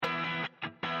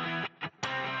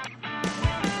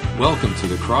Welcome to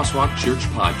the Crosswalk Church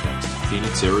Podcast,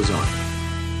 Phoenix, Arizona.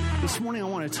 This morning I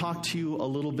want to talk to you a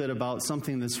little bit about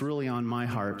something that's really on my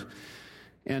heart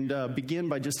and begin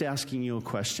by just asking you a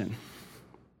question.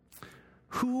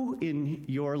 Who in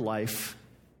your life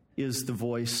is the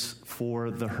voice for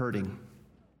the hurting?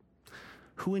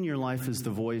 Who in your life is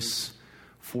the voice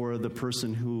for the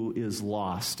person who is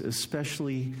lost,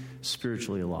 especially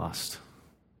spiritually lost?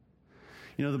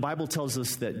 You know, the Bible tells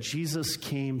us that Jesus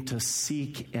came to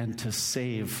seek and to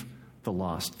save the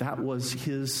lost. That was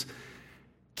his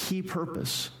key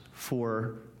purpose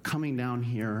for coming down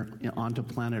here onto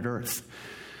planet Earth.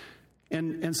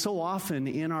 And so often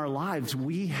in our lives,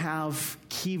 we have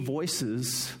key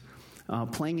voices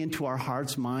playing into our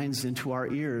hearts, minds, into our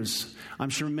ears. I'm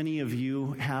sure many of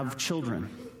you have children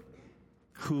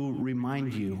who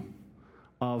remind you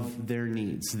of their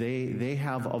needs. They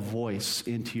have a voice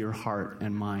into your heart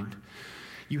and mind.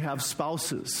 You have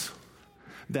spouses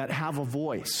that have a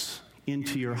voice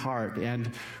into your heart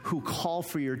and who call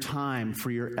for your time,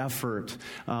 for your effort,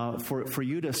 for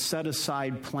you to set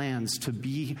aside plans to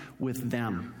be with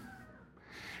them.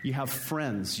 You have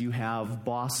friends, you have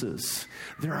bosses.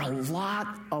 There are a lot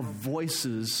of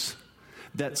voices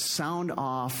that sound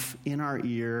off in our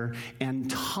ear and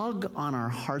tug on our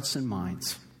hearts and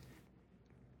minds.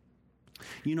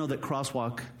 You know that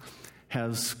Crosswalk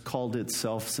has called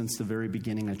itself since the very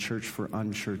beginning a church for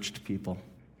unchurched people.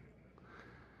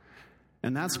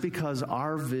 And that's because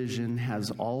our vision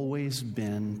has always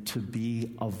been to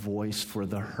be a voice for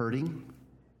the hurting,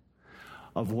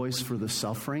 a voice for the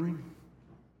suffering,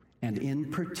 and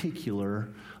in particular,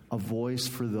 a voice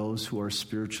for those who are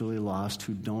spiritually lost,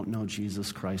 who don't know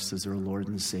Jesus Christ as their Lord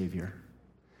and Savior.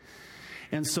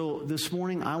 And so this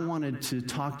morning, I wanted to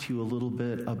talk to you a little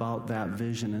bit about that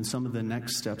vision and some of the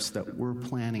next steps that we're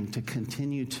planning to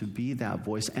continue to be that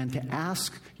voice and to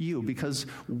ask you, because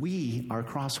we are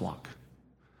Crosswalk,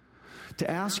 to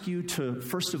ask you to,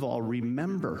 first of all,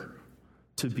 remember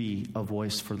to be a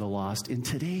voice for the lost. In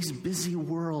today's busy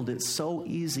world, it's so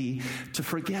easy to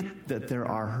forget that there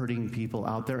are hurting people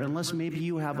out there, unless maybe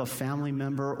you have a family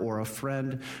member or a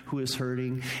friend who is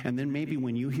hurting, and then maybe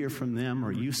when you hear from them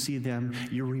or you see them,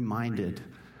 you're reminded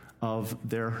of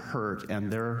their hurt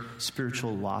and their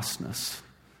spiritual lostness.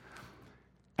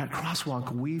 At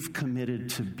Crosswalk, we've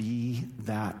committed to be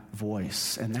that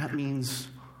voice, and that means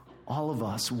all of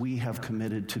us, we have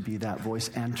committed to be that voice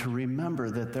and to remember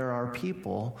that there are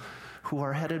people who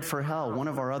are headed for hell. One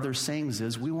of our other sayings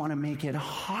is we want to make it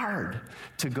hard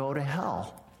to go to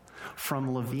hell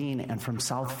from Levine and from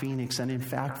South Phoenix, and in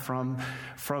fact from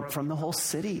the whole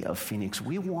city of Phoenix.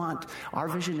 Our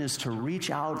vision is to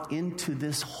reach out into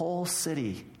this whole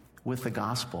city with the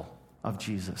gospel of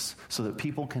Jesus so that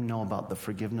people can know about the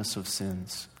forgiveness of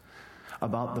sins,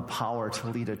 about the power to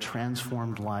lead a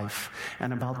transformed life,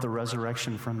 and about the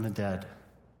resurrection from the dead.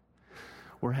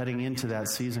 We're heading into that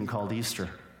season called Easter,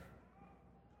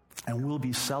 and we'll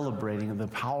be celebrating the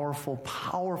powerful,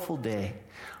 powerful day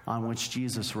on which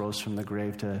Jesus rose from the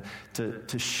grave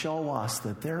to show us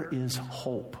that there is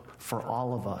hope for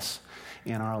all of us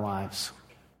in our lives.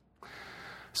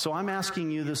 So I'm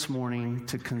asking you this morning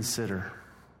to consider,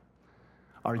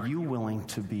 are you willing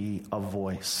to be a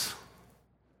voice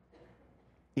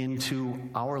into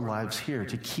our lives here,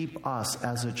 to keep us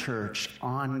as a church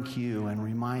on cue and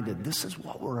reminded this is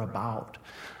what we're about?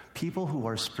 People who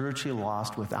are spiritually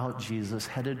lost without Jesus,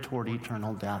 headed toward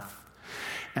eternal death.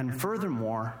 And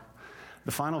furthermore,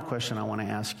 the final question I want to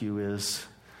ask you is,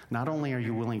 not only are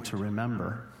you willing to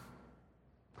remember,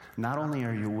 not only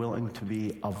are you willing to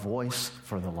be a voice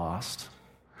for the lost,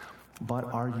 but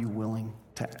are you willing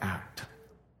to act?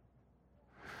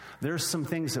 There's some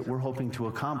things that we're hoping to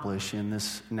accomplish in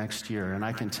this next year, and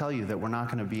I can tell you that we're not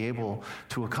going to be able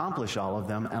to accomplish all of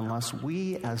them unless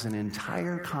we as an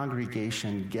entire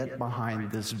congregation get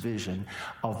behind this vision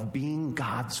of being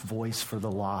God's voice for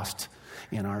the lost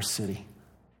in our city.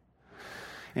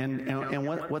 And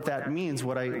what that means,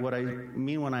 what I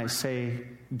mean when I say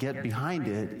get behind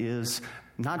it, is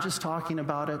not just talking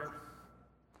about it,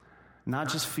 not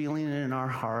just feeling it in our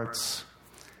hearts,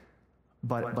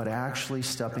 but actually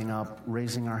stepping up,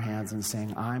 raising our hands and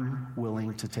saying, I'm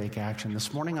willing to take action.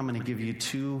 This morning I'm going to give you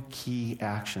two key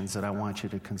actions that I want you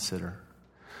to consider.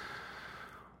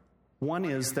 One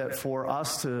is that for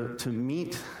us to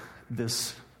meet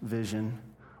this vision,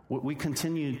 we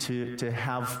continue to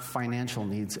have financial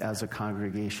needs as a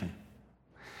congregation.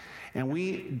 And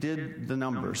we did the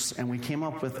numbers, and we came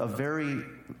up with a very,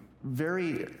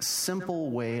 very simple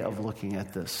way of looking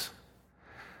at this.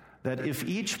 That if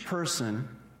each person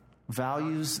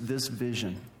values this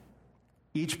vision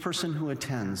Each person who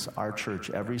attends our church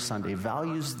every Sunday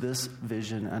values this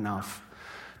vision enough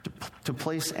to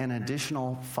place an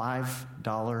additional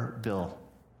 $5 bill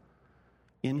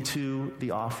into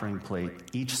the offering plate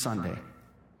each Sunday,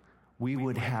 we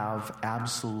would have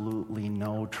absolutely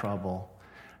no trouble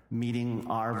meeting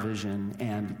our vision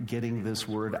and getting this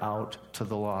word out to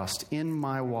the lost. In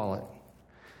my wallet,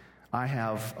 I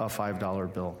have a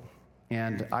 $5 bill.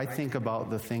 And I think about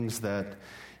the things that,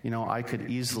 I could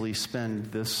easily spend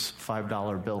this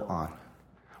 $5 bill on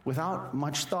without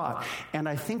much thought. And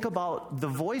I think about the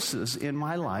voices in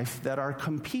my life that are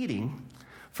competing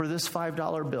for this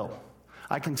 $5 bill.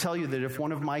 I can tell you that if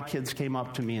one of my kids came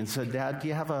up to me and said, "Dad, do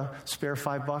you have a spare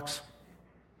 $5?"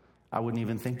 I wouldn't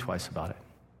even think twice about it.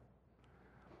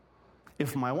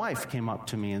 If my wife came up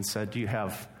to me and said, "Do you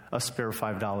have a spare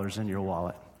 $5 in your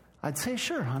wallet?" I'd say,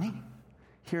 "Sure, honey.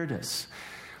 Here it is."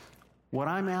 What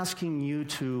I'm asking you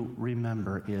to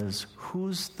remember is,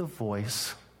 who's the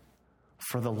voice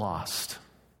for the lost?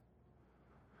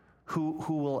 Who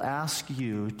will ask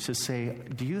you to say,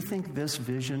 "Do you think this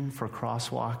vision for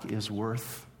Crosswalk is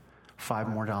worth $5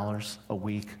 more a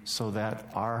week so that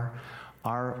our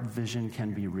vision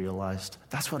can be realized?"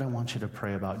 That's what I want you to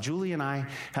pray about. Julie and I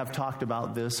have talked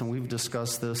about this, and we've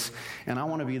discussed this, and I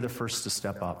want to be the first to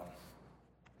step up.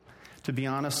 To be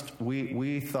honest,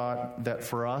 we thought that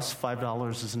for us,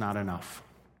 $5 is not enough.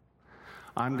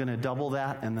 I'm going to double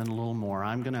that and then a little more.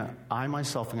 I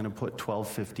myself am going to put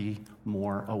 $12.50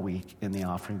 more a week in the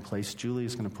offering plate. Julie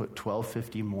is going to put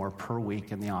 $12.50 more per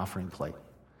week in the offering plate.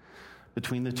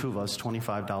 Between the two of us,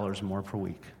 $25 more per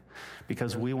week.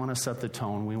 Because we want to set the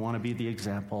tone. We want to be the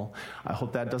example. I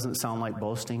hope that doesn't sound like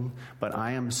boasting, but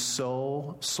I am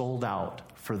so sold out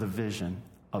for the vision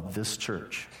of this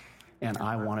church. And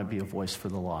I want to be a voice for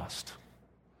the lost.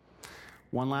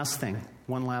 One last thing,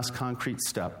 one last concrete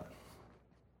step.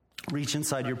 Reach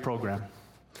inside your program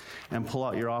and pull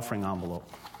out your offering envelope.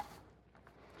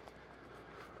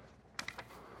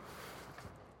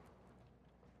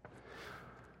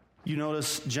 You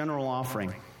notice general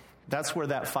offering. That's where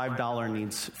that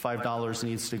 $5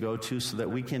 needs to go to, so that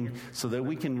we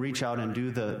can reach out and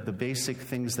do the basic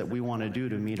things that we want to do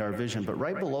to meet our vision. But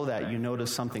right below that, you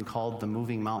notice something called the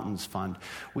Moving Mountains Fund.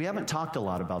 We haven't talked a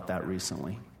lot about that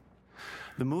recently.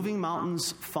 The Moving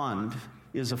Mountains Fund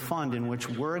is a fund in which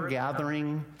we're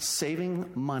gathering, saving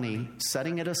money,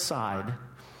 setting it aside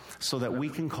so that we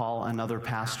can call another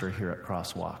pastor here at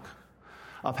Crosswalk.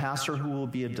 A pastor who will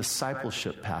be a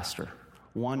discipleship pastor.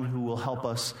 One who will help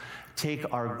us take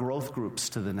our growth groups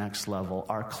to the next level,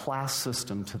 our class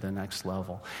system to the next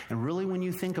level. And really, when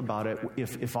you think about it,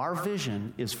 if our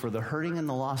vision is for the hurting and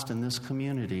the lost in this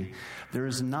community, there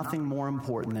is nothing more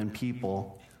important than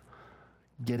people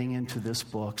getting into this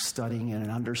book, studying it, and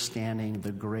understanding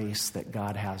the grace that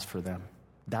God has for them.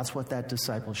 That's what that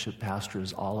discipleship pastor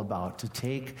is all about, to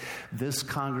take this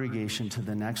congregation to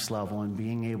the next level and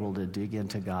being able to dig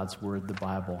into God's Word, the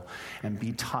Bible, and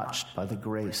be touched by the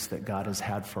grace that God has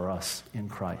had for us in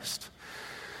Christ.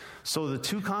 So the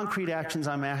two concrete actions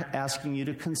I'm asking you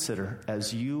to consider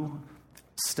as you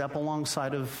step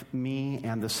alongside of me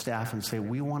and the staff and say,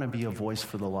 we want to be a voice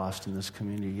for the lost in this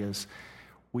community is,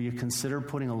 will you consider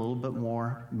putting a little bit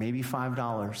more, maybe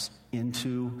 $5,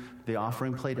 into the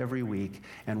offering plate every week?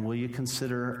 And will you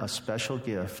consider a special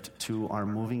gift to our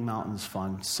Moving Mountains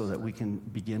Fund so that we can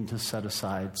begin to set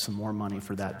aside some more money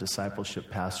for that discipleship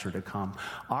pastor to come?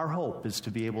 Our hope is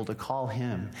to be able to call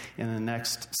him in the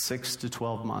next 6 to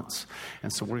 12 months.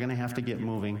 And so we're going to have to get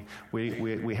moving.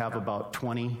 We have about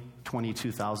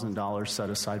 $22,000 set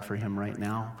aside for him right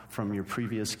now from your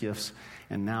previous gifts.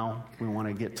 And now we want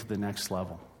to get to the next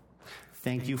level.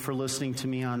 Thank you for listening to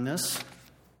me on this.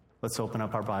 Let's open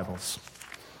up our Bibles.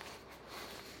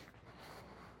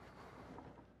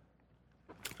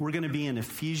 We're going to be in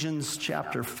Ephesians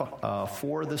chapter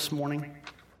 4 this morning.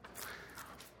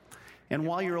 And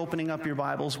while you're opening up your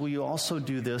Bibles, will you also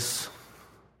do this?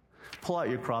 Pull out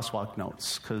your Crosswalk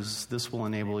notes, because this will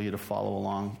enable you to follow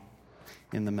along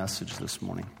in the message this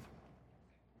morning.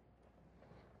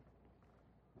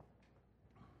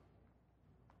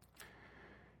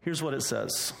 Here's what it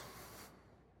says.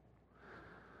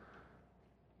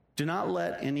 Do not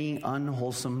let any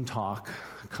unwholesome talk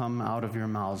come out of your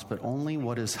mouths, but only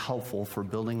what is helpful for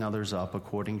building others up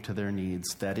according to their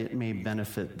needs, that it may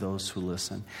benefit those who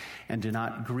listen. And do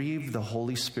not grieve the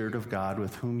Holy Spirit of God,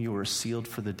 with whom you are sealed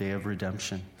for the day of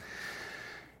redemption.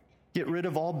 Get rid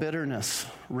of all bitterness,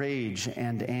 rage,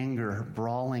 and anger,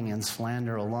 brawling and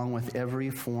slander, along with every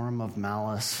form of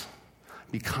malice.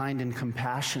 Be kind and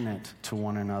compassionate to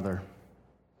one another,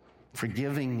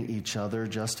 forgiving each other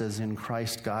just as in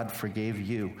Christ God forgave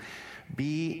you.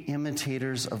 Be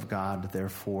imitators of God,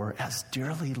 therefore, as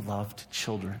dearly loved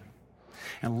children,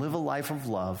 and live a life of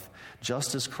love,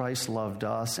 just as Christ loved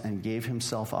us and gave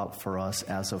himself up for us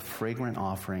as a fragrant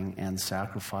offering and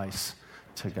sacrifice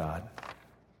to God.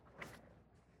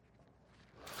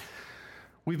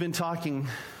 We've been talking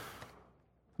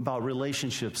about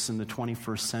relationships in the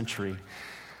 21st century,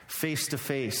 face to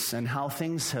face, and how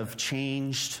things have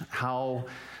changed, how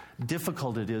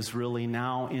difficult it is really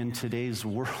now in today's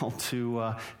world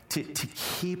to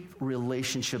keep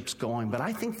relationships going. But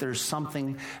I think there's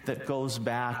something that goes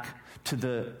back to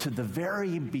the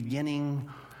very beginning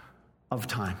of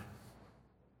time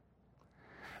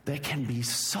that can be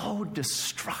so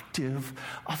destructive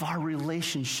of our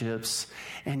relationships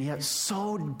and yet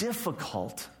so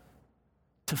difficult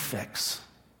to fix,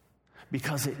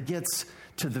 because it gets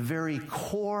to the very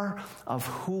core of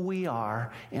who we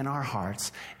are in our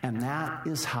hearts, and that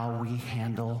is how we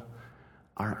handle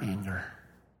our anger.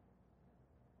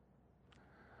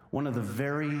 One of the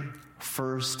very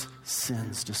first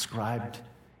sins described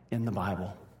in the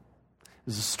Bible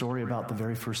is a story about the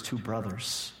very first two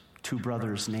brothers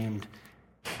named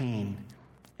Cain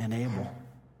and Abel,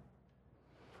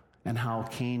 and how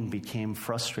Cain became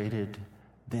frustrated,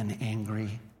 then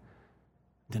angry,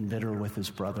 then bitter with his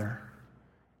brother,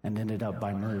 and ended up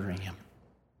by murdering him.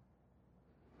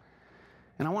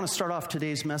 And I want to start off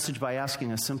today's message by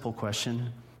asking a simple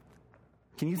question.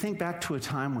 Can you think back to a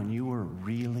time when you were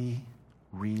really,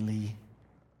 really,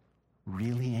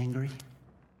 really angry?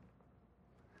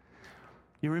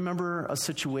 You remember a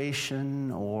situation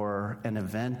or an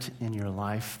event in your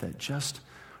life that just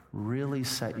really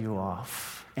set you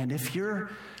off? And if you're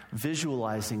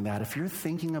visualizing that, if you're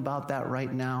thinking about that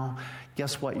right now,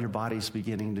 guess what your body's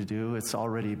beginning to do? It's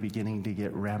already beginning to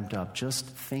get ramped up. Just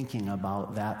thinking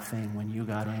about that thing when you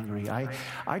got angry.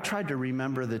 I tried to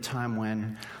remember the time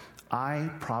when I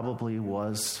probably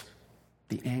was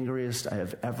the angriest I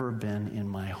have ever been in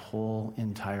my whole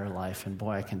entire life. And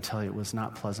boy, I can tell you it was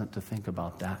not pleasant to think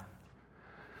about that.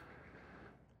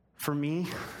 For me,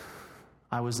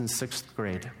 I was in 6th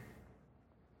grade.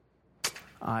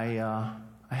 I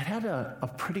had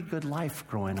a pretty good life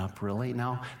growing up, really.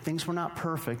 Now, things were not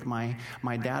perfect. My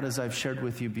dad, as I've shared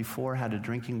with you before, had a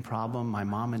drinking problem. My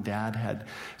mom and dad had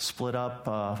split up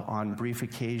on brief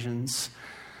occasions.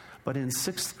 But in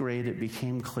 6th grade, it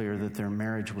became clear that their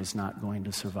marriage was not going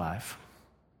to survive.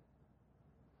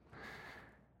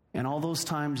 And all those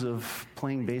times of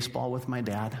playing baseball with my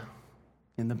dad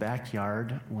in the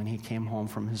backyard when he came home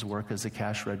from his work as a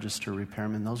cash register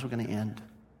repairman, those were going to end.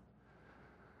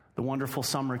 The wonderful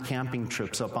summer camping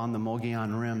trips up on the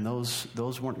Mogollon Rim, those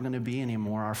weren't going to be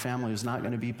anymore. Our family was not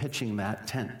going to be pitching that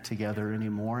tent together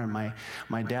anymore. And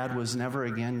my dad was never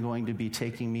again going to be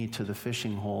taking me to the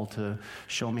fishing hole to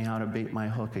show me how to bait my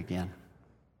hook again.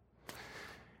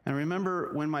 And I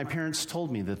remember when my parents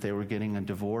told me that they were getting a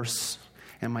divorce,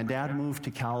 and my dad moved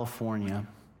to California.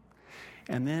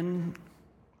 And then,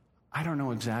 I don't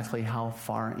know exactly how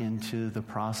far into the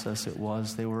process it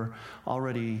was. They were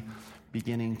already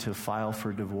beginning to file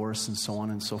for divorce and so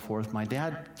on and so forth. My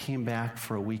dad came back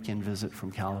for a weekend visit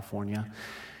from California,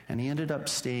 and he ended up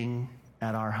staying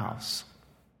at our house.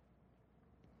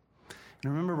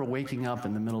 And I remember waking up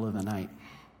in the middle of the night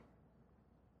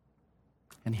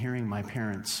and hearing my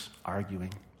parents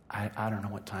arguing. I don't know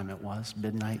what time it was,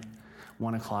 midnight,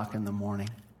 1 o'clock in the morning.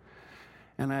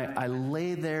 And I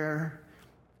lay there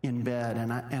in bed,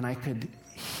 and I could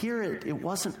hear it. It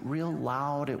wasn't real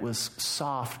loud. It was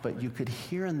soft, but you could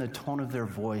hear in the tone of their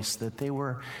voice that they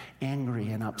were angry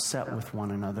and upset with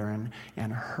one another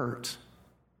and hurt.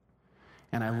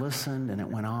 And I listened, and it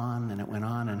went on, and it went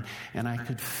on, and I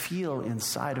could feel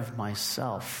inside of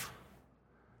myself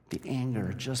the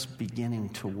anger just beginning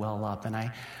to well up. And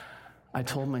I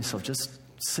told myself, just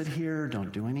sit here,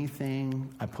 don't do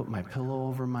anything. I put my pillow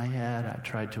over my head. I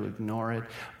tried to ignore it,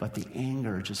 but the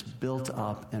anger just built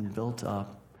up and built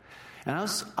up. And I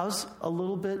was a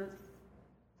little bit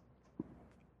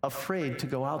afraid to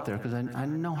go out there because I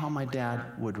didn't know how my dad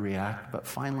would react, but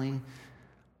finally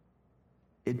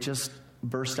it just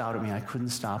burst out of me. I couldn't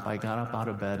stop. I got up out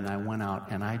of bed and I went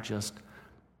out and I just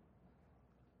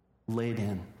laid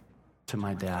in to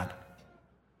my dad.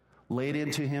 Laid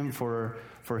into him for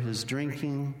his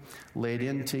drinking, laid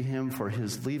into him for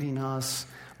his leaving us,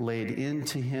 laid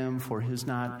into him for his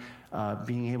not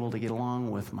being able to get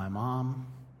along with my mom.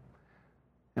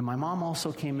 And my mom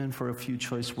also came in for a few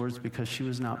choice words because she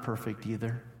was not perfect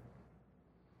either.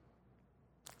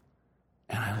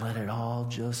 And I let it all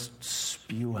just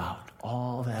spew out,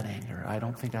 all that anger. I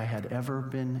don't think I had ever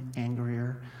been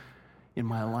angrier in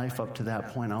my life up to that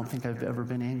point. I don't think I've ever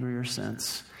been angrier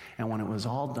since. And when it was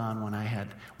all done, when I had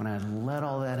let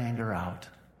all that anger out,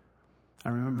 I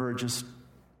remember just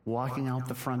walking out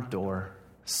the front door,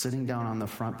 sitting down on the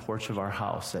front porch of our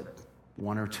house at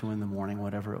 1 or 2 in the morning,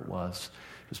 whatever it was,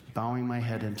 just bowing my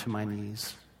head into my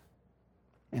knees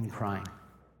and crying.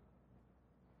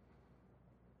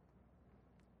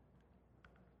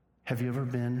 Have you ever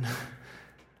been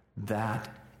that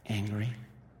angry?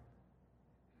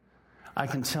 I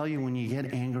can tell you when you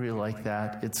get angry like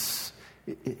that,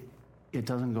 it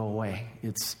doesn't go away.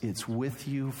 It's with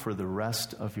you for the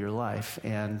rest of your life,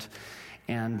 and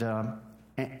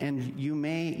you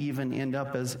may even end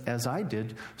up, as I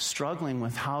did, struggling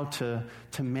with how to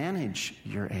manage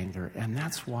your anger. And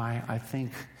that's why I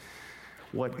think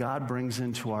what God brings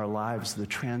into our lives, the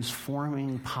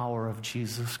transforming power of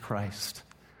Jesus Christ,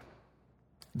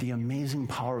 the amazing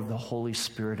power of the Holy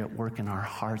Spirit at work in our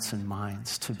hearts and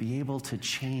minds, to be able to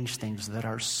change things that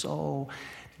are so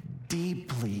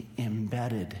deeply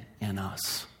embedded in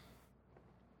us,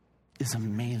 is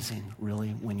amazing, really,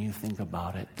 when you think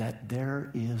about it, that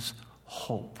there is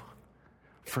hope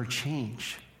for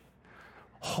change,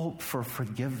 hope for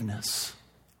forgiveness,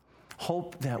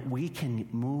 hope that we can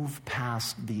move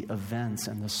past the events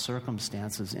and the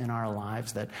circumstances in our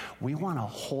lives that we want to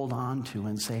hold on to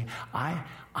and say,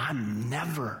 I'm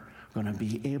never going to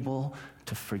be able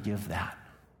to forgive that.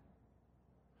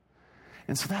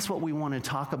 And so that's what we want to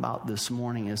talk about this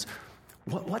morning is,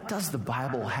 what does the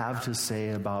Bible have to say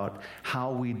about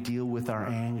how we deal with our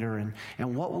anger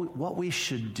and what we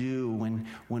should do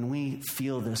when we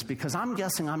feel this? Because I'm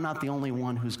guessing I'm not the only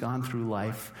one who's gone through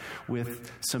life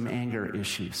with some anger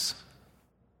issues.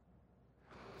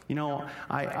 You know,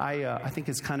 I think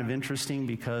it's kind of interesting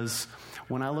because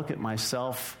when I look at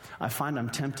myself, I find I'm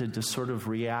tempted to sort of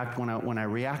react, when I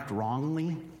react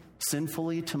wrongly,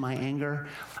 sinfully to my anger,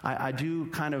 I do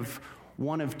kind of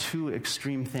one of two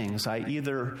extreme things. I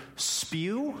either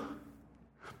spew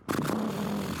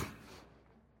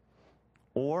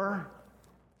or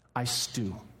I stew.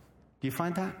 Do you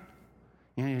find that?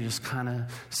 You know, you just kind of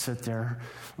sit there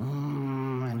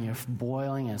and you're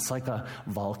boiling. It's like a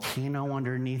volcano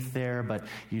underneath there, but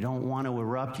you don't want to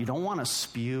erupt. You don't want to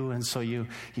spew, and so you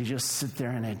just sit there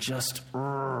and it just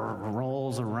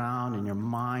rolls around in your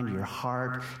mind, your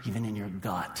heart, even in your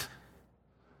gut.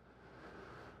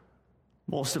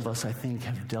 Most of us, I think,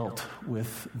 have dealt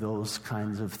with those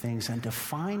kinds of things, and to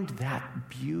find that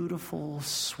beautiful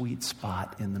sweet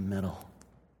spot in the middle,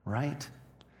 right?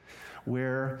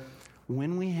 Where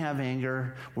when we have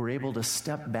anger, we're able to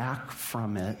step back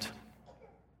from it,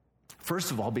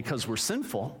 first of all, because we're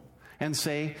sinful, and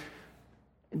say,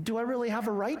 do I really have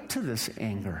a right to this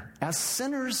anger? As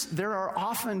sinners, there are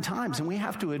often times, and we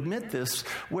have to admit this,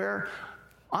 where,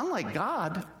 unlike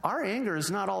God, our anger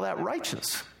is not all that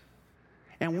righteous.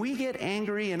 And we get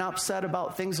angry and upset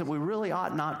about things that we really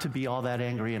ought not to be all that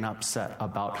angry and upset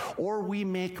about. Or we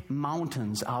make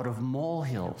mountains out of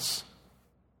molehills.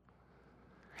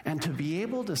 And to be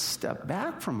able to step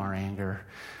back from our anger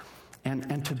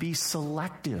and to be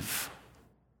selective.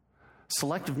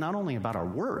 Selective not only about our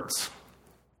words,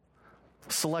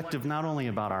 selective not only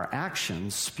about our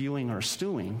actions, spewing or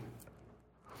stewing,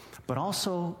 but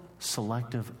also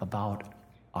selective about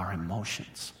our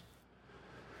emotions.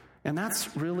 And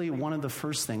that's really one of the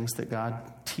first things that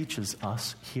God teaches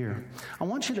us here. I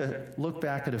want you to look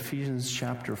back at Ephesians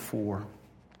chapter 4.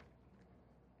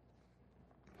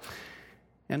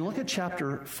 And look at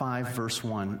chapter 5, verse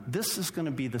 1. This is going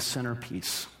to be the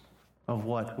centerpiece of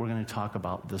what we're going to talk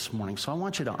about this morning. So I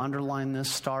want you to underline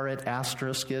this, star it,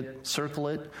 asterisk it, circle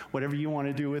it, whatever you want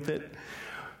to do with it.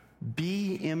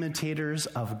 Be imitators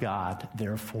of God,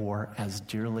 therefore, as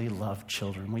dearly loved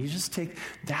children. Will you just take,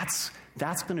 that's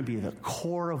going to be the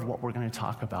core of what we're going to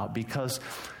talk about, because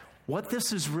what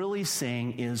this is really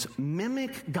saying is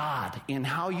mimic God in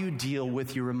how you deal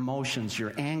with your emotions,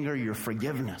 your anger, your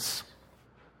forgiveness.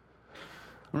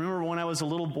 Remember when I was a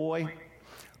little boy,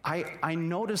 I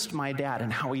noticed my dad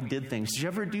and how he did things. Did you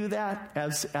ever do that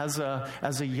as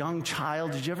a young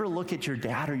child? Did you ever look at your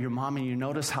dad or your mom and you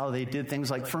notice how they did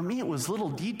things? Like for me, it was little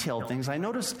detailed things. I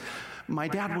noticed my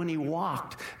dad when he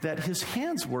walked that his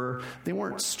hands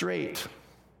weren't straight.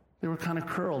 They were kind of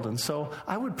curled. And so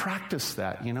I would practice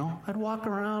that, you know. I'd walk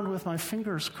around with my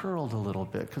fingers curled a little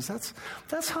bit because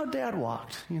that's how Dad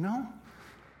walked, you know.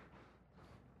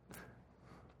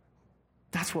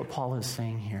 That's what Paul is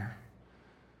saying here.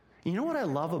 You know what I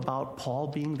love about Paul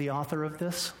being the author of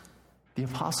this? The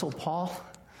Apostle Paul?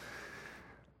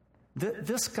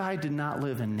 This guy did not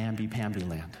live in namby-pamby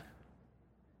land.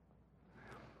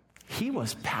 He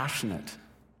was passionate.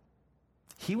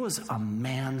 He was a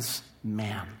man's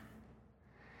man.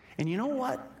 And you know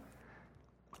what?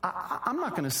 I'm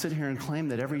not going to sit here and claim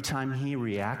that every time he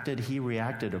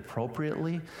reacted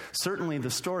appropriately. Certainly the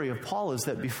story of Paul is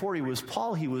that before he was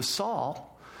Paul, he was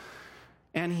Saul.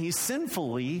 And he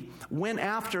sinfully went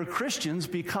after Christians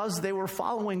because they were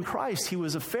following Christ. He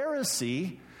was a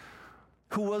Pharisee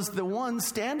who was the one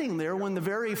standing there when the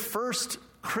very first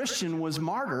Christian was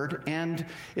martyred, and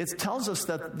it tells us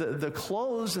that the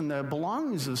clothes and the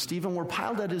belongings of Stephen were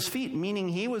piled at his feet, meaning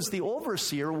he was the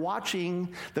overseer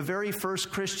watching the very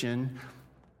first Christian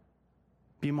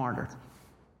be martyred.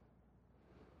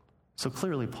 So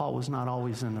clearly Paul was not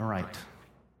always in the right.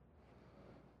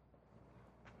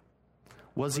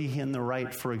 Was he in the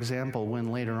right, for example,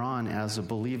 when later on as a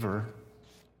believer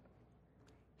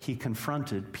he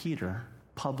confronted Peter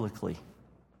publicly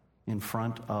in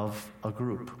front of a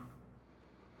group?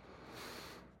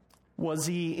 Was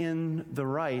he in the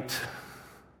right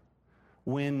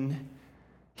when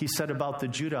he said about the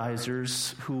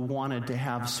Judaizers who wanted to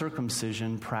have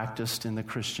circumcision practiced in the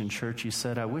Christian church? He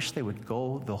said, I wish they would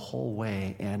go the whole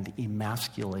way and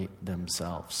emasculate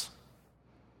themselves.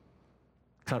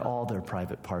 Cut all their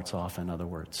private parts off, in other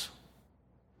words.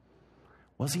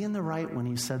 Was he in the right when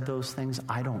he said those things?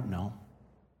 I don't know.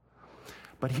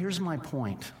 But here's my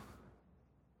point.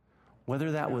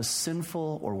 Whether that was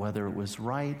sinful or whether it was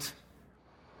right,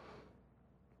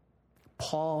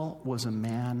 Paul was a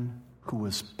man who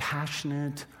was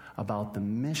passionate about the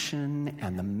mission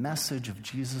and the message of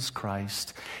Jesus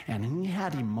Christ, and he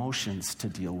had emotions to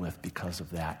deal with because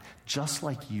of that, just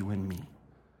like you and me.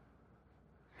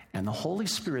 And the Holy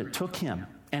Spirit took him,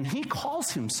 and he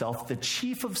calls himself the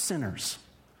chief of sinners,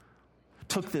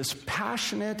 took this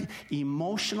passionate,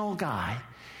 emotional guy,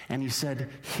 and he said,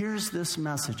 here's this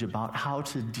message about how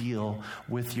to deal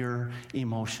with your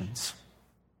emotions.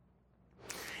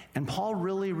 And Paul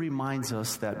really reminds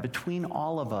us that between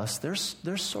all of us,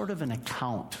 there's sort of an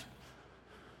account.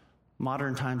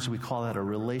 Modern times we call that a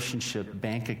relationship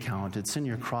bank account. It's in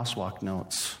your crosswalk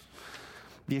notes.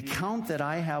 The account that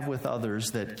I have with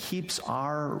others that keeps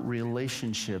our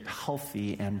relationship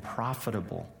healthy and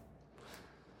profitable.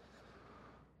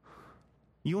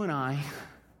 You and I,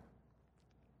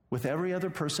 with every other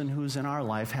person who's in our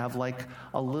life, have like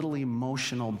a little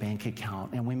emotional bank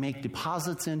account, and we make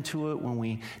deposits into it when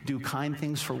we do kind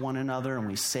things for one another and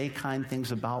we say kind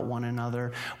things about one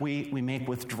another. We make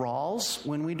withdrawals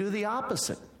when we do the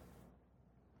opposite.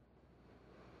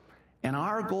 And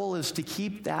our goal is to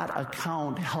keep that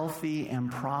account healthy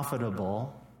and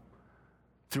profitable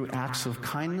through acts of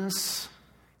kindness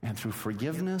and through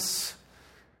forgiveness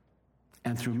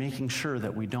and through making sure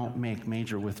that we don't make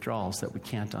major withdrawals that we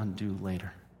can't undo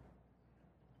later.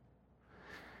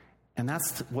 And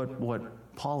that's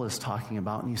what Paul is talking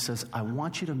about. And he says, I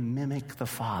want you to mimic the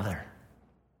Father.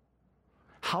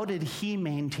 How did he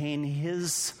maintain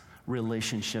his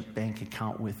relationship bank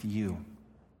account with you?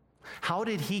 How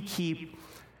did he keep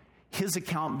his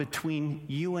account between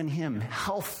you and him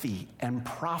healthy and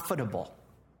profitable?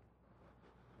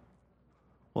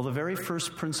 Well, the very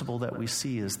first principle that we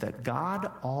see is that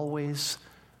God always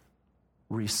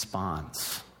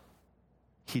responds.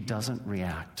 He doesn't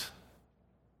react.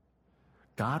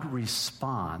 God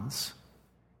responds.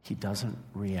 He doesn't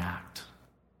react.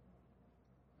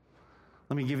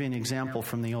 Let me give you an example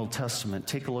from the Old Testament.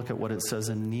 Take a look at what it says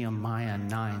in Nehemiah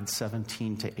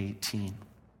 9:17-18.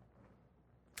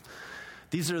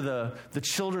 These are the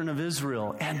children of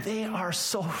Israel, and they are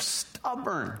so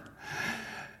stubborn.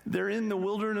 They're in the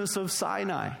wilderness of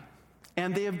Sinai,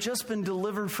 and they have just been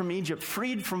delivered from Egypt,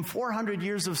 freed from 400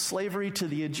 years of slavery to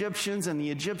the Egyptians, and the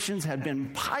Egyptians had been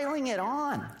piling it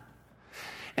on.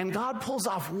 And God pulls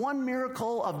off one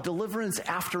miracle of deliverance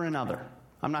after another.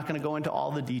 I'm not going to go into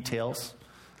all the details.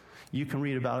 You can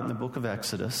read about it in the book of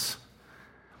Exodus.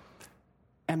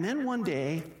 And then one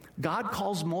day, God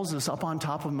calls Moses up on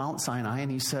top of Mount Sinai, and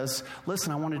he says,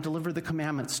 listen, I want to deliver the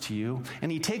commandments to you.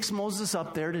 And he takes Moses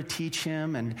up there to teach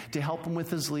him and to help him with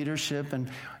his leadership and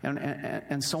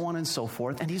so on and so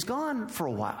forth. And he's gone for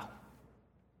a while.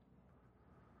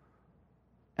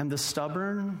 And the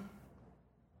stubborn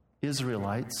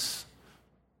Israelites,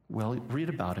 well, read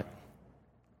about it.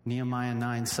 Nehemiah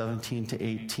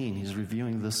 9:17-18. He's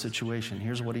reviewing the situation.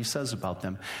 Here's what he says about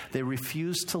them. They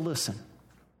refused to listen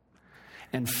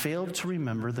and failed to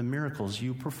remember the miracles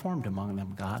you performed among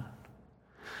them, God.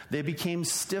 They became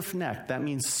stiff-necked. That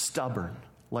means stubborn,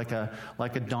 like a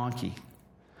donkey.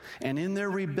 And in their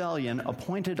rebellion,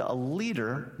 appointed a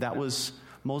leader, that was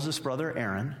Moses' brother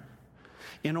Aaron,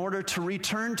 in order to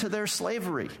return to their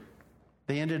slavery.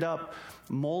 They ended up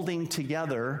molding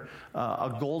together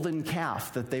a golden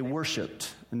calf that they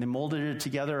worshipped. And they molded it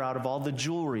together out of all the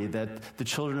jewelry that the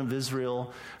children of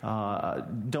Israel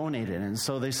donated. And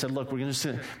so they said, look, we're going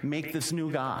to make this new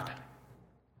god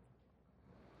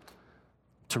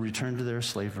to return to their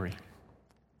slavery.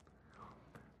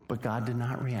 But God did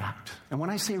not react. And when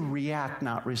I say react,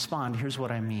 not respond, here's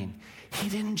what I mean. He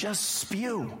didn't just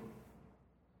spew,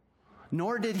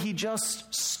 nor did he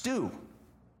just stew.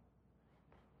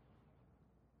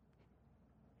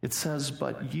 It says,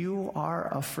 but you are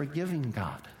a forgiving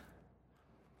God,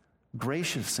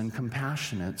 gracious and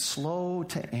compassionate, slow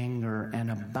to anger, and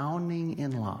abounding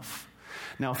in love.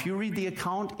 Now, if you read the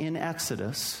account in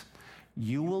Exodus,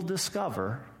 you will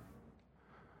discover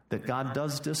that God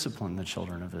does discipline the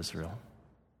children of Israel.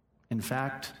 In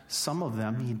fact, some of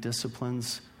them he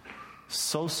disciplines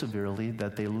so severely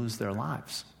that they lose their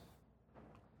lives.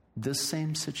 This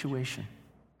same situation.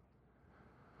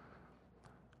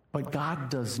 But God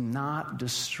does not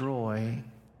destroy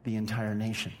the entire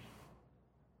nation.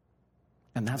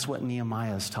 And that's what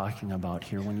Nehemiah is talking about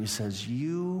here when he says,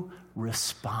 you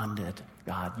responded,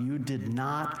 God. You did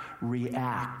not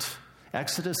react.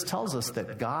 Exodus tells us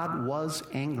that God was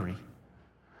angry.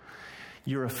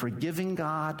 You're a forgiving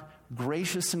God,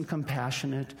 gracious and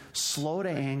compassionate, slow to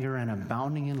anger and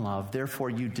abounding in love. Therefore,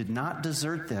 you did not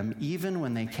desert them, even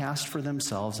when they cast for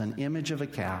themselves an image of a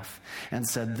calf and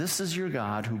said, this is your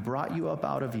God who brought you up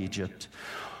out of Egypt,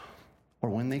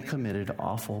 or when they committed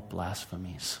awful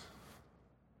blasphemies.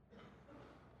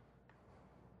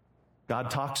 God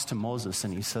talks to Moses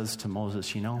and he says to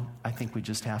Moses, I think we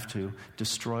just have to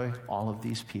destroy all of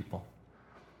these people.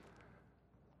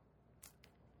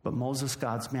 But Moses,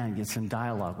 God's man, gets in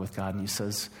dialogue with God and he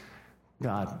says,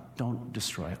 God, don't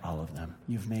destroy all of them.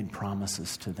 You've made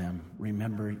promises to them.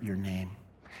 Remember your name.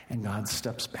 And God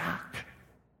steps back.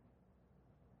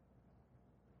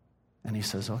 And he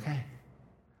says, okay,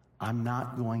 I'm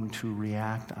not going to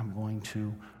react. I'm going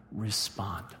to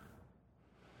respond.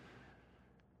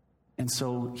 And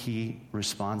so he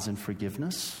responds in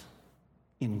forgiveness,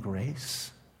 in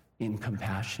grace, in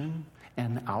compassion,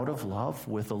 and out of love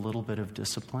with a little bit of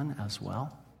discipline as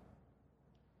well.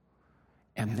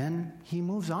 And then he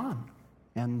moves on,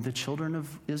 and the children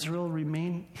of Israel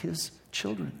remain his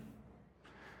children.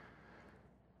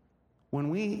 When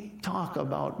we talk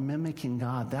about mimicking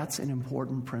God, that's an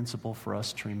important principle for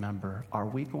us to remember. Are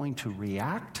we going to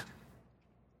react,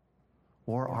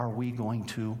 or are we going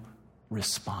to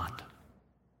respond?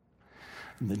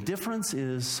 And the difference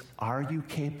is, are you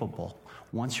capable,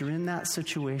 once you're in that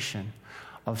situation,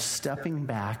 of stepping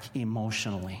back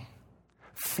emotionally,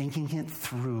 thinking it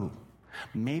through,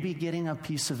 maybe getting a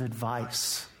piece of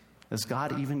advice, as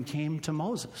God even came to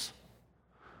Moses,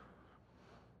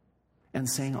 and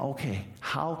saying, okay,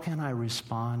 how can I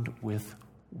respond with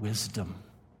wisdom?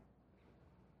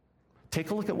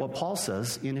 Take a look at what Paul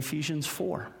says in Ephesians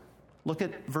 4. Look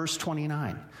at verse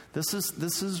 29. This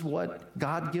is what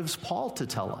God gives Paul to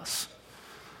tell us.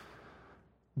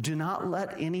 Do not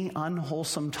let any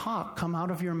unwholesome talk come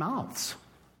out of your mouths,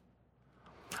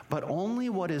 but only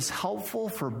what is helpful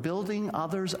for building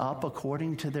others up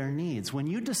according to their needs. When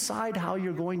you decide how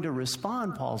you're going to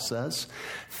respond, Paul says,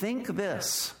 think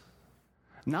this.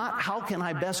 Not how can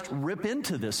I best rip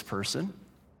into this person?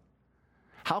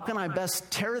 How can I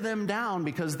best tear them down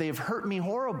because they've hurt me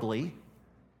horribly?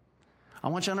 I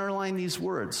want you to underline these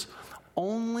words.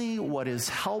 Only what is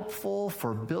helpful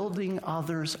for building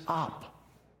others up.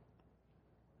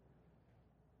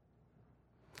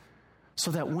 So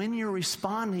that when you're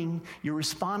responding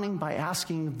by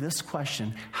asking this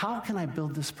question, how can I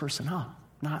build this person up,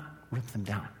 not rip them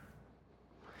down?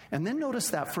 And then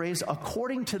notice that phrase,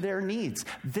 according to their needs,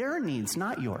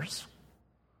 not yours.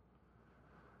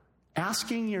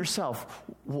 Asking yourself,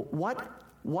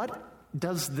 what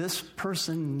does this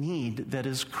person need that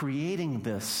is creating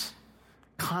this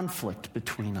conflict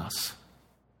between us?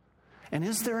 And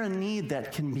is there a need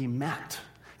that can be met?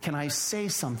 Can I say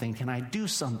something? Can I do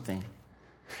something?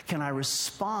 Can I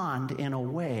respond in a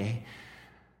way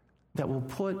that will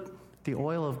put the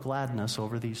oil of gladness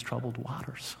over these troubled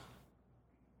waters,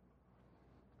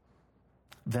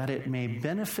 that it may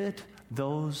benefit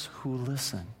those who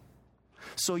listen?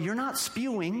 So you're not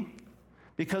spewing,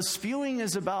 because spewing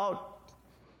is about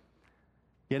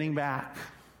getting back,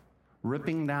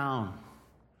 ripping down,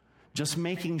 just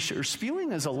making sure.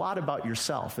 Spewing is a lot about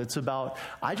yourself. It's about,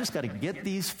 I just got to get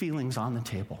these feelings on the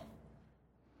table.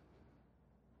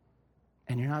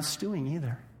 And you're not stewing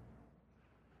either.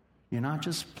 You're not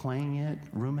just playing it,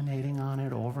 ruminating on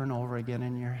it over and over again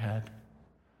in your head.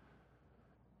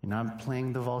 You're not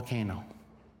playing the volcano.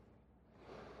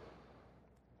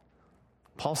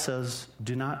 Paul says,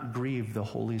 do not grieve the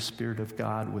Holy Spirit of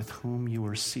God with whom you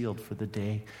were sealed for the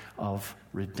day of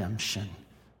redemption.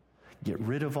 Get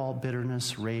rid of all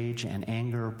bitterness, rage, and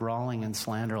anger, brawling, and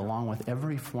slander, along with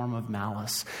every form of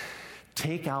malice.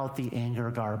 Take out the anger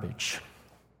garbage.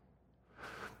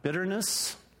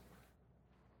 Bitterness,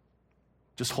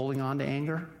 just holding on to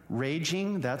anger.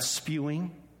 Raging, that's spewing.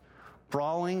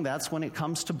 Brawling, that's when it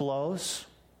comes to blows.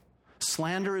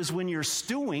 Slander is when you're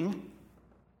stewing.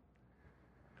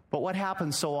 But what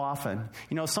happens so often?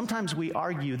 Sometimes we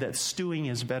argue that stewing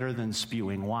is better than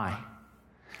spewing. Why?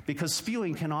 Because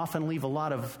spewing can often leave a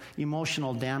lot of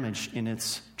emotional damage in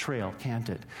its trail, can't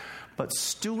it? But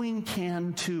stewing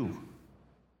can too.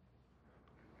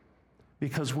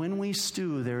 Because when we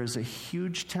stew, there is a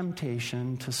huge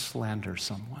temptation to slander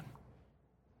someone,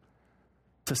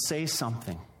 to say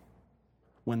something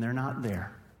when they're not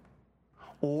there,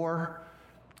 or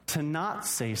to not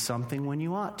say something when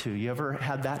you ought to. You ever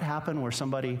had that happen where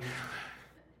somebody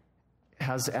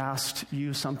has asked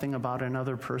you something about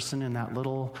another person and that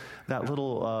little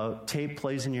tape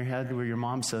plays in your head where your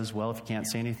mom says, well, if you can't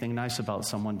say anything nice about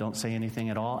someone, don't say anything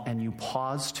at all, and you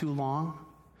pause too long,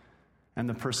 and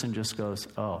the person just goes,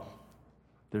 oh,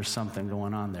 there's something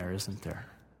going on there, isn't there?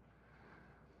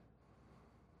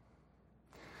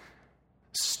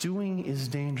 Stewing is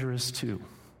dangerous too,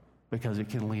 because it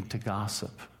can lead to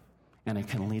gossip, and it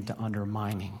can lead to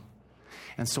undermining.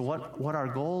 And so what our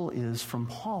goal is from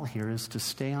Paul here is to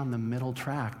stay on the middle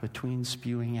track between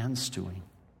spewing and stewing,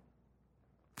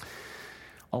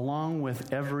 along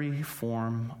with every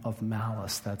form of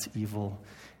malice, that's evil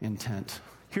intent.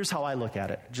 Here's how I look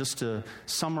at it, just to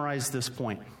summarize this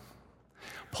point.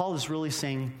 Paul is really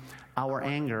saying our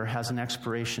anger has an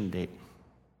expiration date.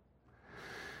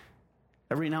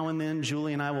 Every now and then,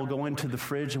 Julie and I will go into the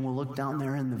fridge and we'll look down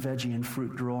there in the veggie and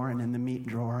fruit drawer and in the meat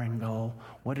drawer and go,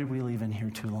 what did we leave in here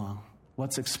too long?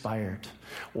 What's expired?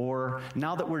 Or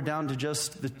now that we're down to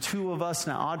just the two of us,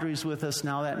 now Audrey's with us,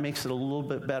 now that makes it a little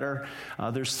bit better.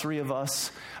 There's three of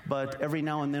us, but every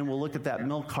now and then we'll look at that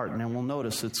milk carton and we'll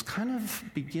notice it's kind of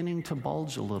beginning to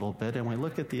bulge a little bit, and we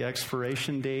look at the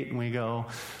expiration date and we go,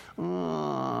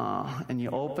 and you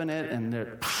open it and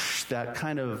that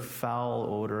kind of foul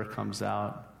odor comes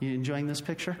out. You enjoying this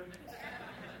picture?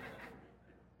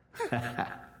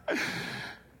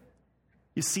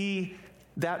 You see,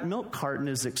 that milk carton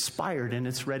is expired and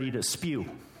it's ready to spew.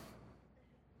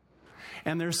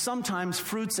 And there's sometimes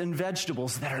fruits and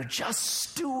vegetables that are just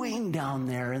stewing down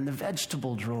there in the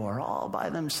vegetable drawer all by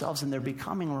themselves, and they're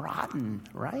becoming rotten,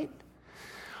 right?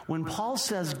 When Paul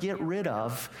says get rid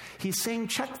of, he's saying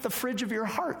check the fridge of your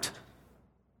heart.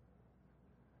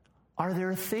 Are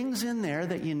there things in there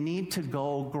that you need to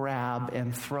go grab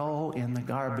and throw in the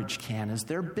garbage can? Is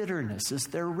there bitterness? Is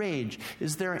there rage?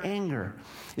 Is there anger?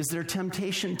 Is there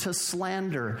temptation to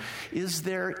slander? Is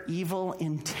there evil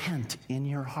intent in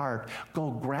your heart?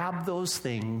 Go grab those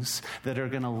things that are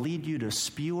going to lead you to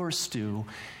spew or stew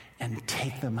and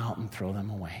take them out and throw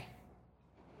them away.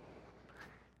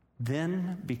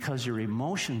 Then, because your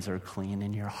emotions are clean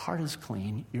and your heart is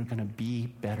clean, you're going to be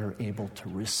better able to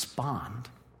respond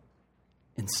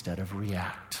instead of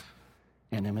react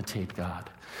and imitate God.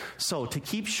 So, to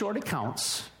keep short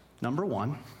accounts, number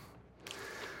one,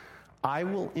 I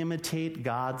will imitate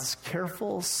God's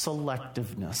careful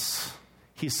selectiveness.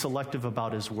 He's selective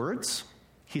about his words.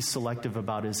 He's selective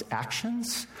about his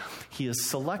actions. He is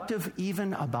selective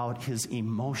even about his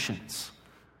emotions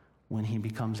when he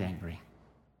becomes angry.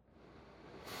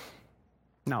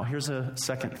 Now, here's a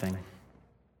second thing.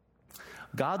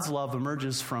 God's love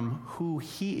emerges from who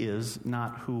he is,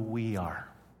 not who we are.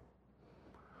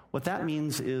 What that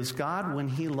means is God, when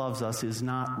he loves us, is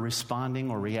not responding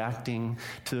or reacting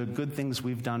to good things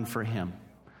we've done for him.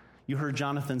 You heard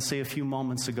Jonathan say a few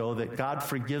moments ago that God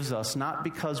forgives us not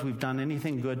because we've done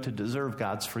anything good to deserve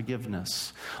God's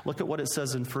forgiveness. Look at what it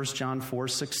says in 1 John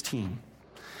 4:16.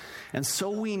 And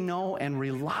so we know and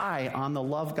rely on the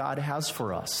love God has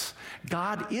for us.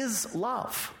 God is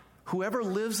love. Whoever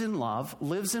lives in love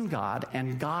lives in God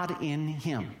and God in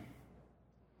him.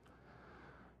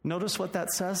 Notice what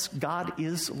that says. God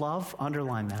is love.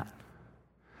 Underline that.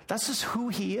 That's just who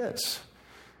he is.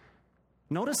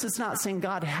 Notice it's not saying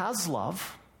God has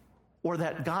love or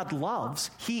that God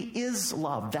loves. He is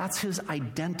love. That's his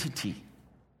identity.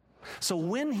 So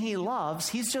when he loves,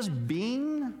 he's just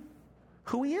being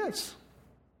who he is.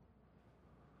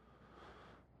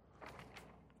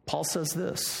 Paul says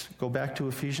this. Go back to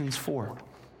Ephesians 4.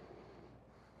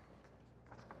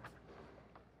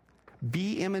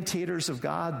 Be imitators of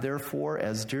God, therefore,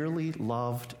 as dearly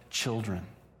loved children.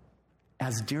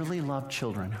 As dearly loved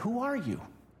children. Who are you?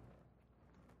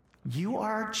 You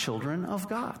are children of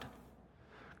God.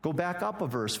 Go back up a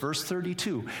verse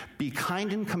 32. Be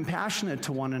kind and compassionate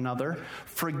to one another,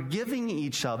 forgiving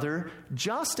each other,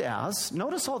 just as,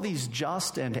 notice all these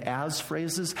just and as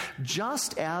phrases,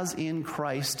 just as in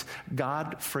Christ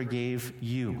God forgave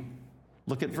you.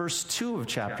 Look at verse 2 of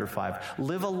chapter 5.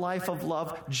 Live a life of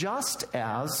love just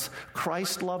as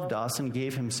Christ loved us and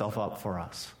gave himself up for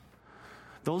us.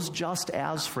 Those just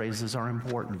as phrases are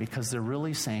important because they're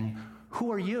really saying,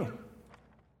 who are you?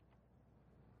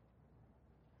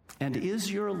 And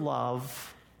is your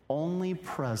love only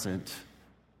present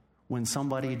when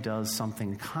somebody does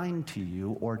something kind to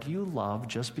you, or do you love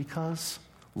just because,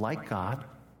 like God,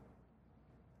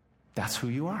 that's who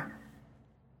you are?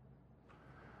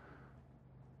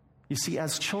 You see,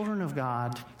 as children of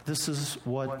God, this is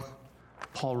what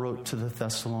Paul wrote to the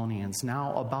Thessalonians.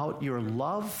 Now, about your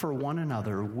love for one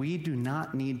another, we do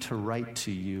not need to write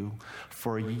to you,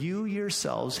 for you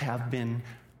yourselves have been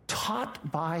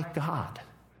taught by God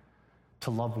to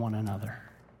love one another.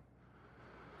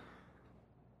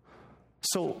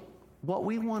 So what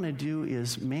we want to do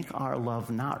is make our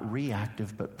love not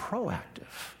reactive, but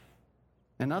proactive.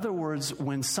 In other words,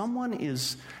 when someone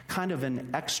is kind of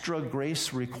an extra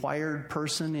grace required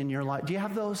person in your life, do you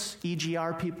have those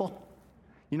EGR people?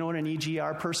 You know what an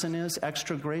EGR person is?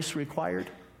 Extra grace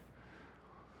required?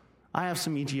 I have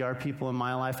some EGR people in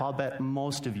my life. I'll bet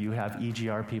most of you have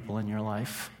EGR people in your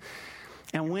life.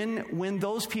 And when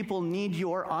those people need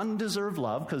your undeserved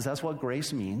love, because that's what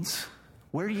grace means,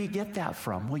 where do you get that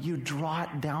from? Well, you draw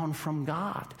it down from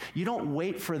God. You don't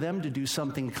wait for them to do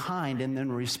something kind and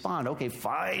then respond. Okay,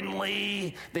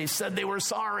 finally, they said they were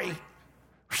sorry.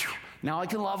 Whew, now I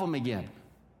can love them again.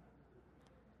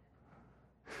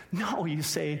 No, you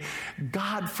say,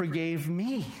 God forgave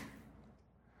me.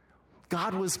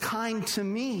 God was kind to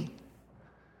me.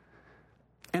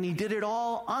 And he did it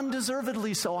all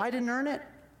undeservedly, so I didn't earn it.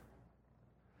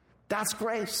 That's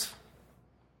grace.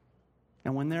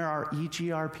 And when there are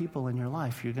EGR people in your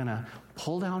life, you're going to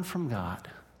pull down from God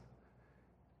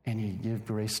and you give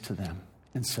grace to them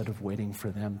instead of waiting for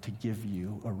them to give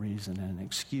you a reason and an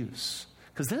excuse.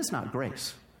 Because then it's not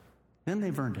grace. Then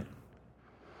they've earned it.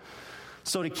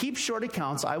 So to keep short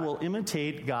accounts, I will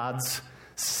imitate God's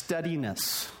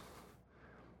steadiness.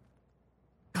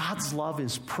 God's love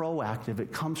is proactive.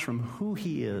 It comes from who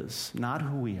he is, not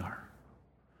who we are.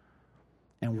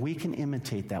 And we can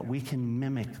imitate that. We can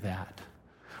mimic that.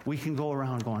 We can go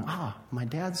around going, my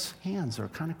dad's hands are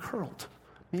kind of curled.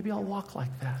 Maybe I'll walk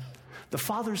like that. The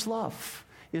Father's love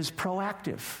is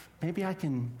proactive. Maybe I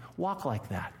can walk like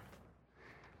that.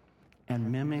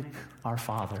 And mimic our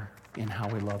Father in how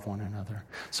we love one another.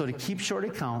 So to keep short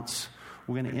accounts,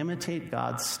 we're going to imitate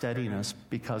God's steadiness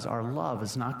because our love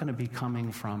is not going to be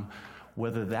coming from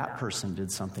whether that person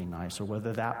did something nice or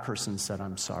whether that person said,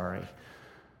 I'm sorry.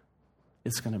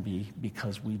 It's going to be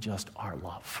because we just are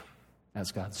love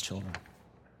as God's children.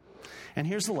 And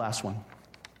here's the last one.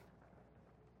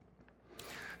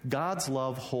 God's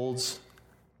love holds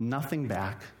nothing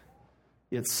back.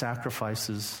 It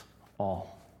sacrifices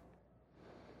all.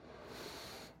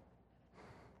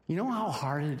 You know how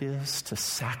hard it is to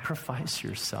sacrifice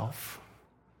yourself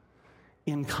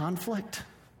in conflict?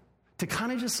 To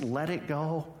kind of just let it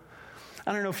go?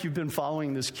 I don't know if you've been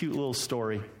following this cute little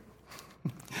story.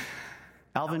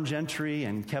 Alvin Gentry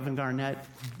and Kevin Garnett,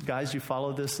 guys, you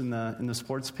follow this in the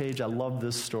sports page? I love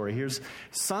this story. Here's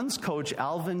Suns coach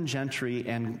Alvin Gentry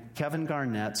and Kevin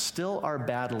Garnett still are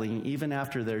battling even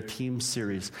after their team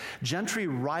series. Gentry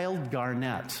riled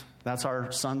Garnett. That's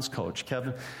our Suns coach,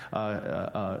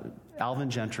 Alvin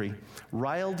Gentry,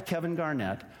 riled Kevin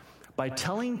Garnett by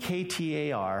telling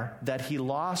KTAR that he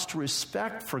lost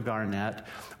respect for Garnett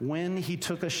when he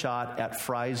took a shot at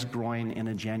Fry's groin in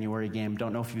a January game.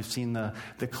 Don't know if you've seen the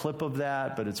clip of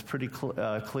that, but it's pretty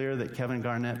clear that Kevin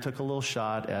Garnett took a little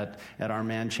shot at our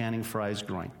man Channing Fry's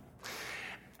groin.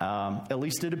 At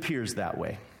least it appears that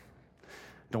way.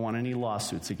 Don't want any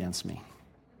lawsuits against me.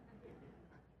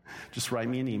 Just write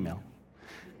me an email.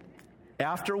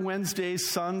 After Wednesday's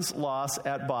Suns loss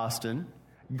at Boston,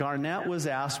 Garnett was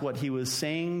asked what he was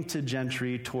saying to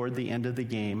Gentry toward the end of the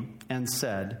game and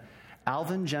said,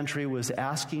 Alvin Gentry was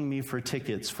asking me for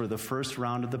tickets for the first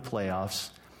round of the playoffs,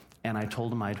 and I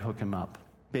told him I'd hook him up.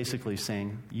 Basically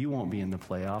saying, you won't be in the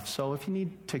playoffs, so if you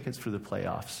need tickets for the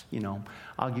playoffs,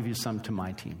 I'll give you some to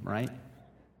my team, right?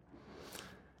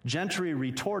 Gentry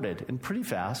retorted, and pretty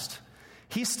fast,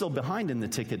 he's still behind in the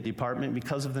ticket department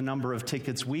because of the number of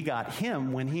tickets we got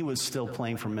him when he was still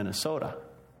playing for Minnesota.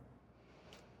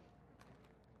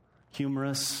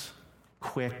 Humorous,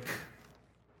 quick,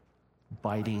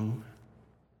 biting.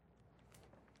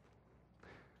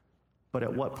 But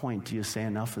at what point do you say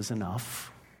enough is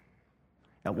enough?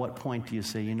 At what point do you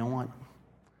say, you know what?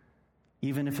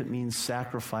 Even if it means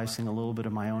sacrificing a little bit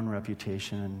of my own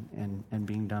reputation and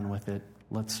being done with it,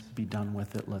 let's be done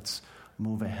with it. Let's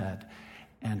move ahead.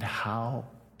 And how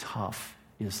tough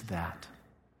is that?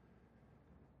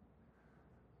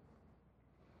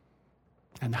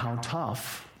 And how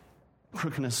tough,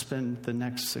 we're going to spend the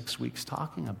next 6 weeks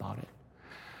talking about it.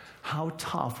 How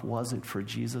tough was it for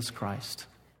Jesus Christ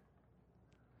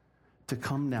to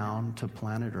come down to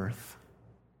planet Earth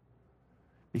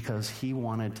because he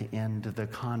wanted to end the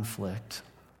conflict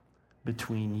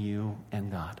between you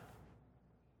and God?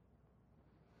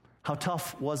 How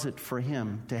tough was it for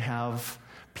him to have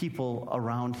people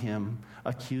around him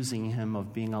accusing him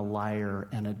of being a liar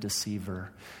and a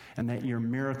deceiver, and that your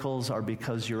miracles are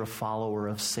because you're a follower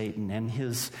of Satan, and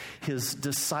his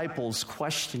disciples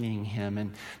questioning him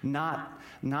and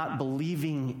not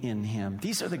believing in him?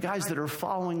 These are the guys that are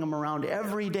following him around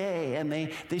every day, and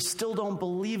they still don't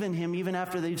believe in him even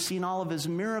after they've seen all of his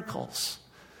miracles.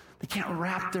 They can't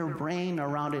wrap their brain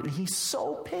around it, and he's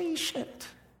so patient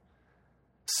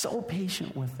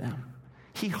with them.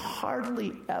 He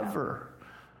hardly ever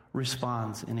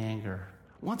responds in anger.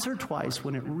 Once or twice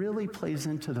when it really plays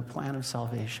into the plan of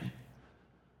salvation.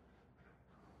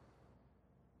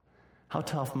 How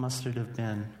tough must it have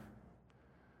been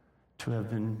to have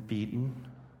been beaten,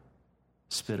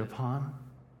 spit upon,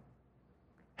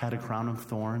 had a crown of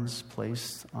thorns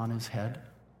placed on his head,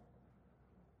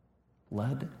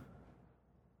 led,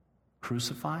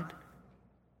 crucified,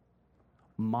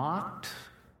 mocked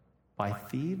by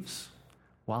thieves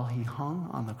while he hung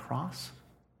on the cross?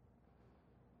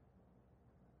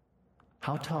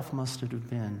 How tough must it have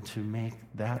been to make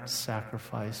that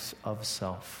sacrifice of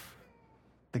self,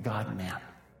 the God-man,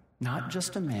 not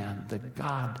just a man, the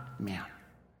God-man,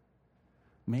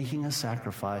 making a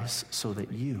sacrifice so that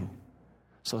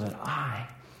I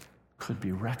could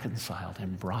be reconciled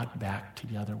and brought back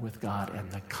together with God,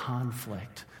 and the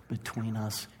conflict between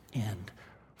us end.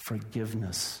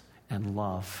 Forgiveness and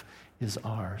love is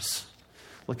ours.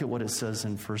 Look at what it says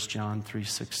in 1 John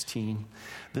 3:16.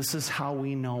 This is how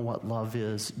we know what love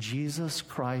is. Jesus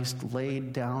Christ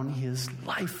laid down his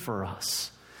life for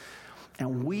us,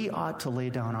 and we ought to lay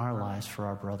down our lives for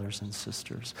our brothers and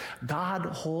sisters. God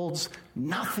holds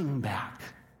nothing back.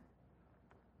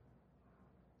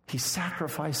 He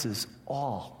sacrifices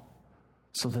all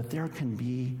so that there can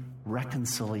be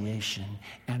reconciliation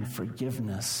and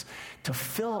forgiveness to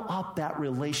fill up that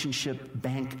relationship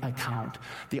bank account.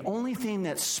 The only thing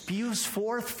that spews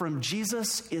forth from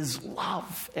Jesus is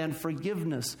love and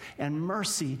forgiveness and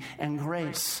mercy and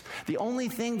grace. The only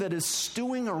thing that is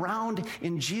stewing around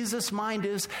in Jesus' mind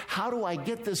is, how do I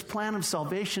get this plan of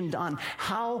salvation done?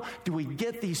 How do we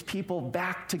get these people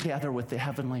back together with the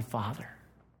Heavenly Father?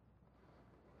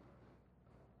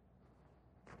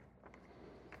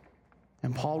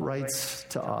 And Paul writes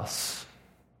to us,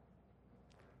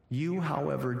 you,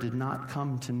 however, did not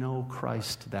come to know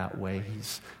Christ that way.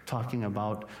 He's talking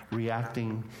about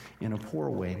reacting in a poor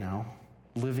way now,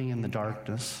 living in the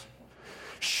darkness.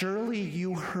 Surely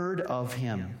you heard of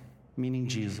him, meaning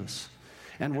Jesus,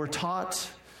 and were taught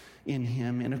in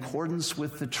him in accordance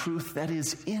with the truth that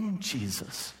is in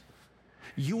Jesus.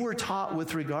 You were taught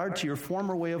with regard to your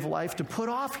former way of life to put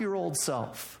off your old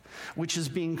self, which is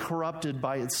being corrupted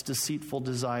by its deceitful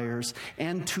desires,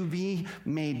 and to be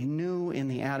made new in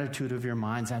the attitude of your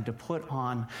minds, and to put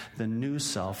on the new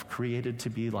self, created to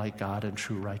be like God in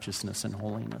true righteousness and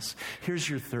holiness. Here's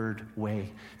your third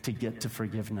way to get to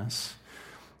forgiveness,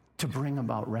 to bring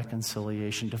about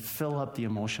reconciliation, to fill up the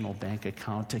emotional bank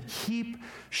account, to keep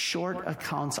short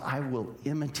accounts. I will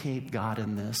imitate God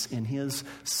in this, in his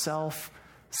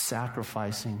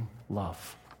self-sacrificing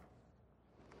love.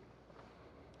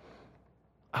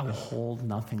 I will hold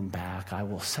nothing back. I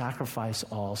will sacrifice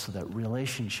all so that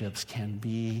relationships can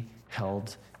be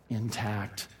held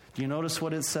intact. Do you notice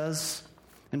what it says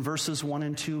in verses 1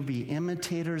 and 2? Be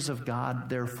imitators of God,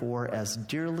 therefore, as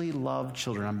dearly loved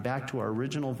children. I'm back to our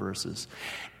original verses.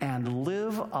 And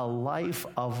live a life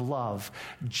of love,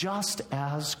 just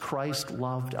as Christ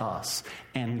loved us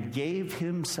and gave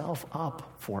himself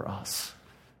up for us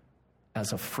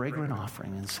as a fragrant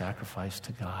offering and sacrifice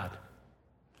to God.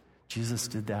 Jesus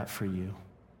did that for you.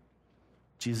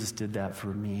 Jesus did that for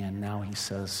me, and now he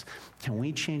says, can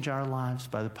we change our lives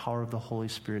by the power of the Holy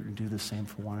Spirit and do the same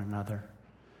for one another?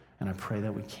 And I pray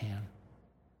that we can.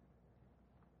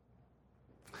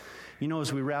 You know,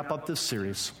 as we wrap up this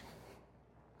series,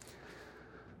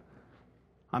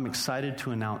 I'm excited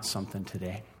to announce something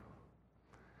today.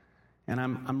 And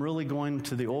I'm really going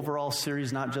to the overall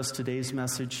series, not just today's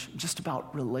message, just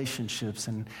about relationships.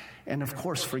 And of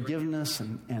course, forgiveness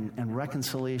and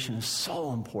reconciliation is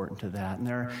so important to that.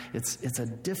 And it's a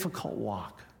difficult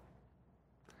walk.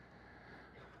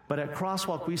 But at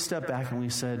Crosswalk, we stepped back and we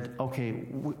said, okay,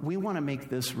 we want to make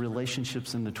this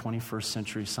relationships in the 21st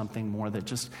century something more than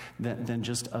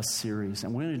just a series.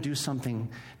 And we're going to do something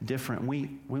different.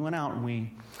 We went out and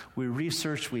we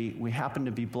researched. We happened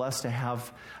to be blessed to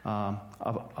have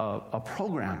a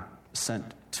program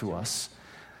sent to us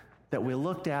that we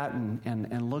looked at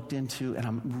and looked into, and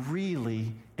I'm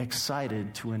really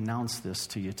excited to announce this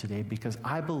to you today because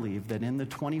I believe that in the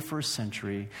 21st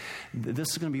century,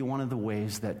 this is going to be one of the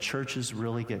ways that churches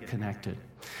really get connected.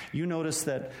 You notice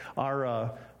that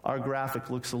our graphic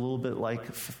looks a little bit like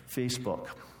Facebook.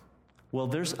 Well,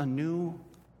 there's a new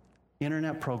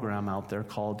internet program out there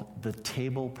called The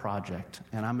Table Project,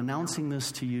 and I'm announcing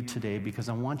this to you today because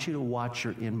I want you to watch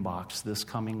your inbox this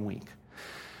coming week.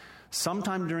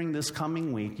 Sometime during this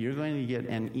coming week, you're going to get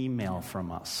an email from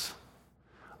us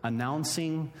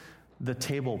announcing the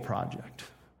Table Project.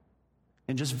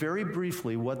 And just very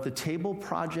briefly, what the Table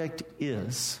Project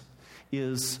is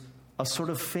a sort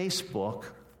of Facebook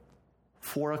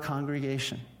for a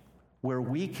congregation where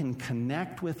we can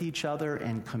connect with each other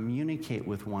and communicate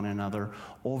with one another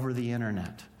over the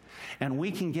internet. And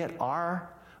we can get our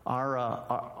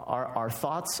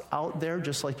thoughts out there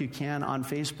just like you can on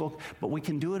Facebook, but we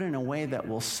can do it in a way that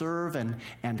will serve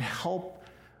and help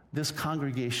this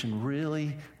congregation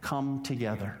really come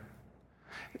together.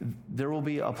 There will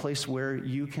be a place where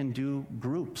you can do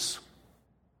groups.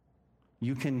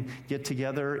 You can get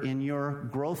together in your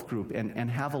growth group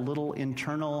and have a little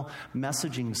internal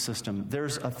messaging system.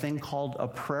 There's a thing called a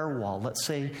prayer wall. Let's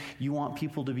say you want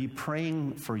people to be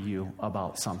praying for you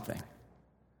about something.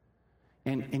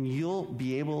 And you'll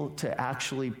be able to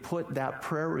actually put that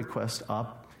prayer request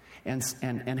up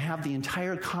and have the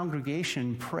entire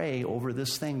congregation pray over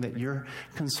this thing that you're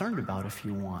concerned about if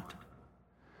you want.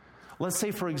 Let's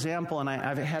say, for example, and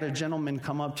I've had a gentleman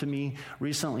come up to me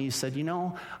recently. He said,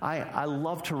 I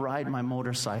love to ride my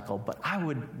motorcycle, but I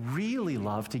would really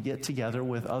love to get together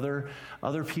with other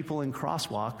people in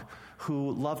Crosswalk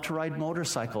who love to ride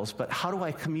motorcycles. But how do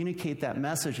I communicate that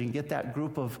message and get that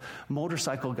group of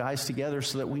motorcycle guys together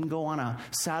so that we can go on a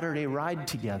Saturday ride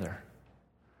together?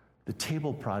 The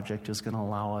Table Project is going to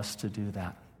allow us to do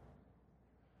that.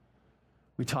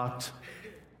 We talked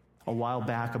a while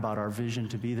back about our vision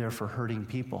to be there for hurting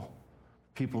people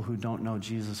who don't know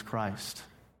Jesus Christ.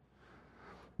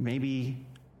 Maybe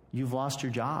you've lost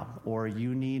your job or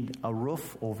you need a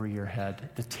roof over your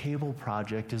head. The Table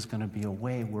Project is going to be a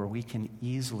way where we can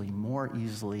more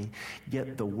easily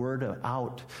get the word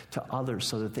out to others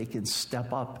so that they can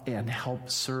step up and help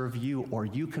serve you. Or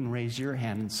you can raise your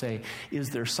hand and say,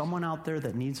 is there someone out there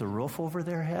that needs a roof over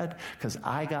their head? Because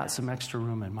I got some extra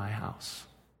room in my house.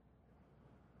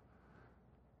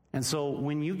 And so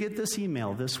when you get this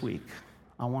email this week,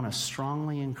 I want to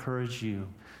strongly encourage you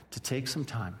to take some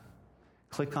time,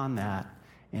 click on that,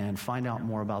 and find out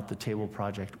more about the Table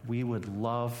Project. We would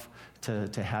love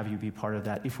to have you be part of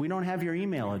that. If we don't have your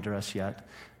email address yet,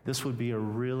 this would be a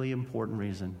really important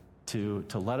reason to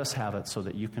let us have it so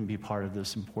that you can be part of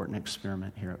this important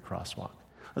experiment here at Crosswalk.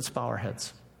 Let's bow our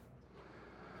heads.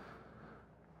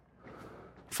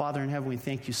 Father in heaven, we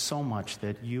thank you so much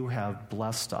that you have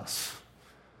blessed us.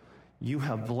 You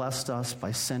have blessed us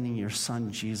by sending your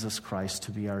Son, Jesus Christ,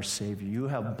 to be our Savior. You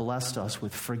have blessed us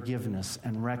with forgiveness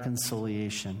and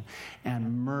reconciliation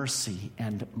and mercy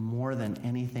and, more than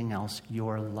anything else,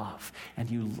 your love.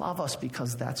 And you love us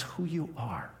because that's who you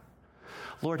are.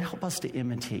 Lord, help us to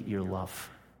imitate your love.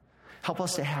 Help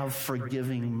us to have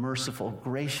forgiving, merciful,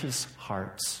 gracious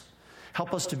hearts.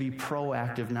 Help us to be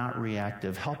proactive, not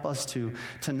reactive. Help us to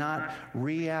not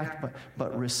react,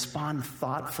 but respond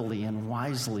thoughtfully and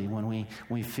wisely when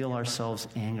we feel ourselves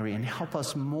angry. And help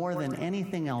us more than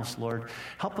anything else, Lord.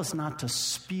 Help us not to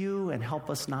spew and help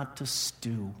us not to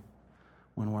stew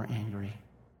when we're angry.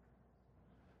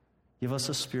 Give us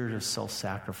a spirit of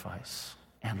self-sacrifice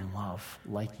and love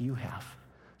like you have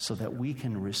so that we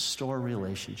can restore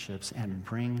relationships and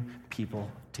bring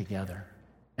people together.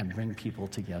 And bring people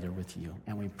together with you.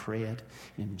 And we pray it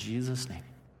in Jesus' name.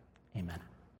 Amen.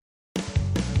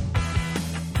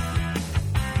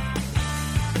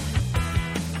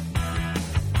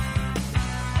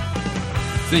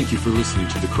 Thank you for listening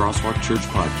to the Crosswalk Church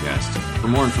Podcast. For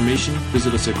more information,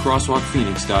 visit us at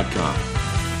crosswalkphoenix.com.